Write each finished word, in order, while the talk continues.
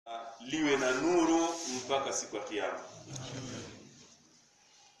liwe na nuru mpaka siku ya kiyama.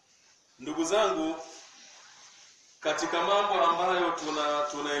 Ndugu zangu, katika mambo ambayo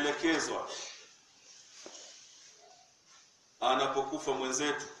tunaelekezwa anapokufa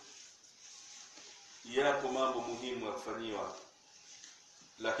mwenzetu, yapo mambo muhimu ya kufanyiwa,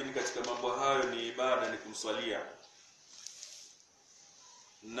 lakini katika mambo hayo ni ibada, ni kumswalia.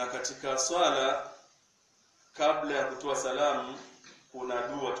 Na katika swala, kabla ya kutoa salamu, kuna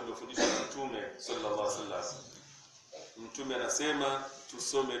dua tuliyofundishwa na Mtume sallallahu alaihi wasallam. Mtume anasema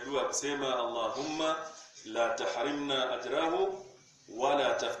tusome dua kusema Allahumma la tahrimna ajrahu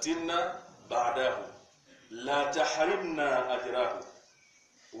wala taftinna ba'dahu. La tahrimna ajrahu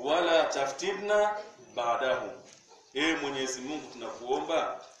wala taftinna ba'dahu. Mwenyezi Mungu,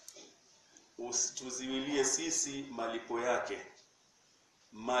 tunakuomba usituziwilie sisi malipo yake.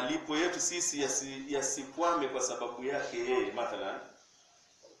 Malipo yetu sisi yasikwame kwa sababu yake yeye, mathalan,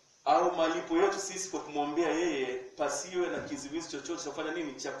 au malipo yetu sisi kwa kumwombea yeye pasiwe na kizuizi chochote cha kufanya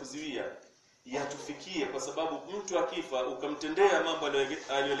nini, cha kuziwia, yatufikie. Kwa sababu mtu akifa ukamtendea mambo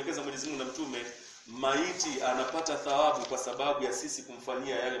aliyoelekeza Mwenyezi Mungu na Mtume, maiti anapata thawabu kwa sababu ya sisi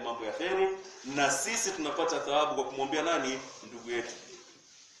kumfanyia yale mambo ya kheri, na sisi tunapata thawabu kwa kumwombea nani, ndugu yetu.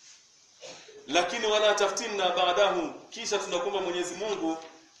 Lakini wala taftinna ba'dahu, kisha tunakuomba Mwenyezi Mungu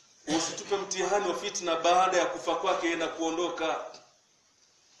usitupe mtihani wa fitna baada ya kufa kwake na kuondoka.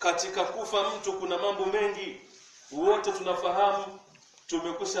 Katika kufa mtu kuna mambo mengi, wote tunafahamu,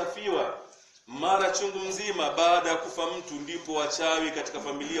 tumekushafiwa mara chungu mzima. Baada ya kufa mtu ndipo wachawi katika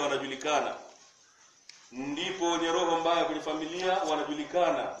familia wanajulikana, ndipo wenye roho mbaya kwenye familia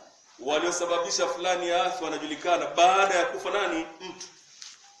wanajulikana, waliosababisha fulani ya afi wanajulikana. Baada ya kufa nani, mtu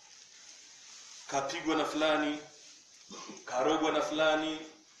kapigwa na fulani, karogwa na fulani,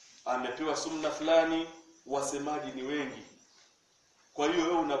 amepewa sumu na fulani, wasemaji ni wengi. Kwa hiyo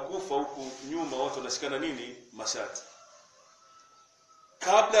wewe unakufa, huku nyuma watu wanashikana nini, mashati.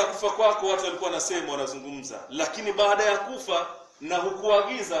 Kabla ya kufa kwako watu walikuwa wanasema, wanazungumza, lakini baada ya kufa na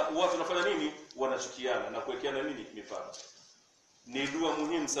hukuagiza, watu wanafanya nini, wanachukiana na kuwekeana nini, mipaka. Ni dua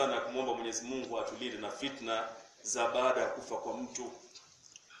muhimu sana kumwomba Mwenyezi Mungu atulinde na fitna za baada ya kufa kwa mtu.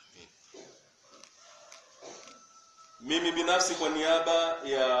 Mimi binafsi kwa niaba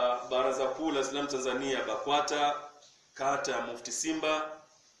ya Baraza Kuu la Islam Tanzania BAKWATA kata ya Mufti Simba,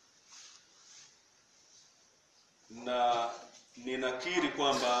 na ninakiri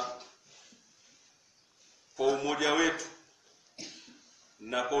kwamba kwa umoja wetu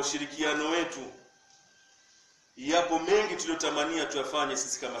na kwa ushirikiano wetu yapo mengi tuliyotamania tuyafanye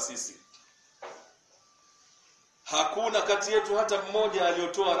sisi kama sisi. Hakuna kati yetu hata mmoja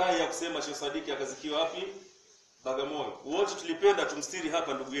aliyotoa rai ya kusema Sheikh Sadiki akazikiwa wapi, Bagamoyo. Wote tulipenda tumstiri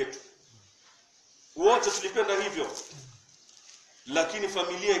hapa ndugu yetu, wote tulipenda hivyo, lakini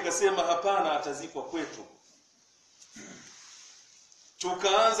familia ikasema hapana, atazikwa kwetu.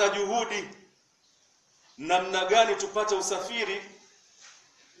 Tukaanza juhudi namna gani tupate usafiri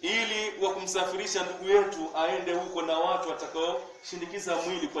ili wa kumsafirisha ndugu yetu aende huko na watu watakao shindikiza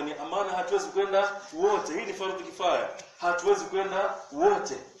mwili, kwani amana hatuwezi kwenda wote. Hii ni fardhu kifaya, hatuwezi kwenda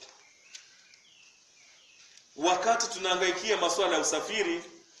wote. Wakati tunahangaikia masuala ya usafiri,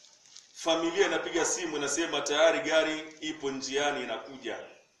 familia inapiga simu inasema tayari gari ipo njiani inakuja.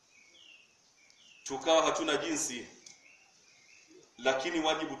 Tukawa hatuna jinsi, lakini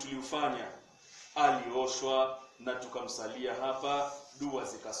wajibu tuliufanya. Alioshwa na tukamsalia hapa, dua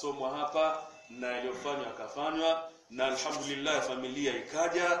zikasomwa hapa, na iliyofanywa akafanywa, na alhamdulillah familia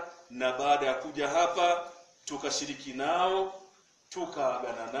ikaja, na baada ya kuja hapa tukashiriki nao,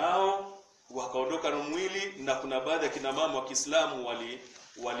 tukaagana nao, wakaondoka na mwili. Na kuna baadhi ya kina mama wa Kiislamu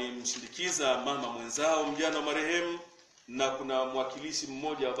walimshindikiza mama mwenzao mjana wa marehemu, na kuna mwakilishi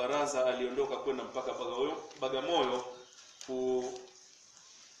mmoja wa baraza aliondoka kwenda mpaka Bagamoyo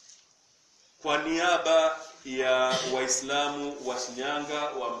kwa niaba ya Waislamu wa Shinyanga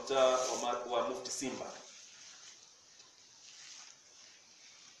wa mtaa wa Mufti Simba.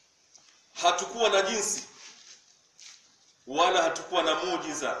 Hatukuwa na jinsi wala hatukuwa na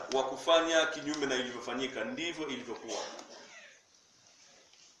muujiza wa kufanya kinyume na ilivyofanyika, ndivyo ilivyokuwa.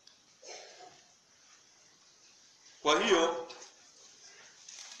 Kwa hiyo,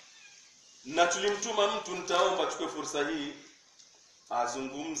 na tulimtuma mtu, nitaomba chukue fursa hii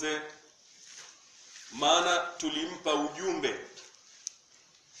azungumze, maana tulimpa ujumbe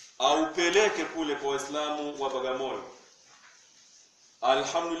aupeleke kule kwa Waislamu wa Bagamoyo.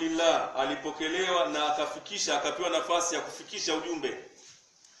 Alhamdulillah alipokelewa na akafikisha, akapewa nafasi ya kufikisha ujumbe,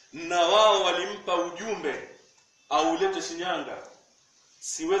 na wao walimpa ujumbe aulete Shinyanga.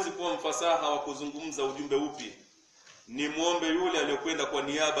 Siwezi kuwa mfasaha wa kuzungumza ujumbe upi, ni muombe yule aliyokwenda kwa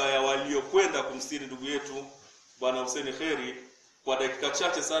niaba ya waliokwenda kumstiri ndugu yetu Bwana Hussein Kheri, kwa dakika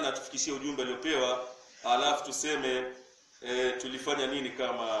chache sana tufikishie ujumbe aliopewa, alafu tuseme tulifanya nini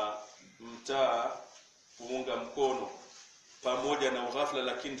kama mtaa kuunga mkono pamoja na ughafla,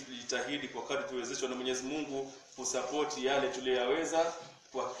 lakini tulijitahidi kwa kadri tuwezeshwa na Mwenyezi Mungu kusapoti yale tuliyoweza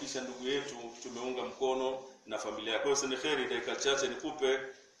kuhakikisha ndugu yetu tumeunga mkono na familia yake. Hussein Kheri, dakika chache nikupe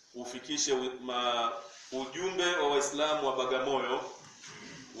ufikishe ujumbe wa Waislamu wa Bagamoyo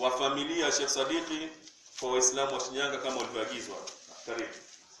wa familia ya Sheikh Sadiki kwa Waislamu wa Shinyanga kama ulivyoagizwa. Karibu.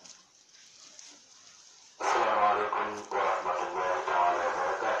 Assalamu alaykum wa rahmatullahi ta'ala wa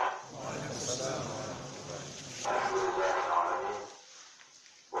barakatuh. Wa alaykum assalam wa rahmatullahi wa barakatuh.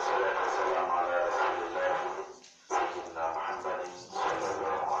 Wa salatu wassalamu ala rasulillah sayyidina Muhammad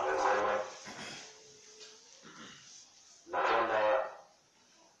sallallahu alayhi wasallam. Napenda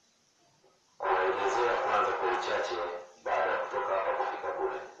kuelezea kwanza kwa uchache baada ya kutoka hapa kufika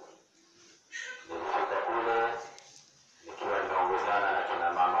kule. Nilifika kule nikiwa nimeongozana na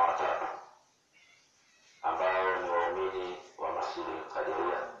kina mama watatu ambao ni waumini wa Masjid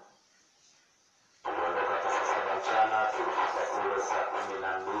qadirya. Tuliondoka saa 7 mchana, tulifika kule saa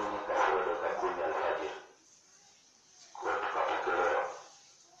 12 kasoro dakika 10 alfajiri. Kwa tukapokelewa.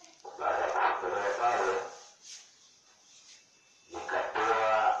 Baada ya kupokelewa pale,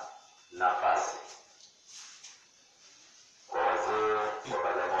 nikapewa nafasi kwa wazee wa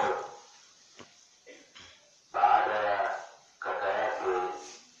Bagamoyo. Baada ya kaka yake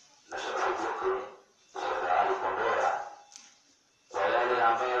na Sheikh Sadiki kwa yale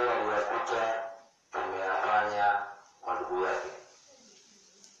ambayo aliyakuta tumeyafanya kwa ndugu yake.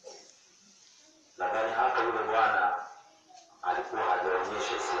 Nadhani hapa yule bwana alikuwa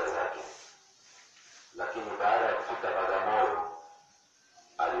hajaonyesha hisia zake, lakini baada ya kufika Bagamoyo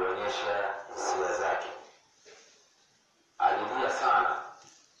alionyesha hisia zake. Alilia sana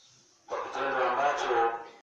kwa kitendo ambacho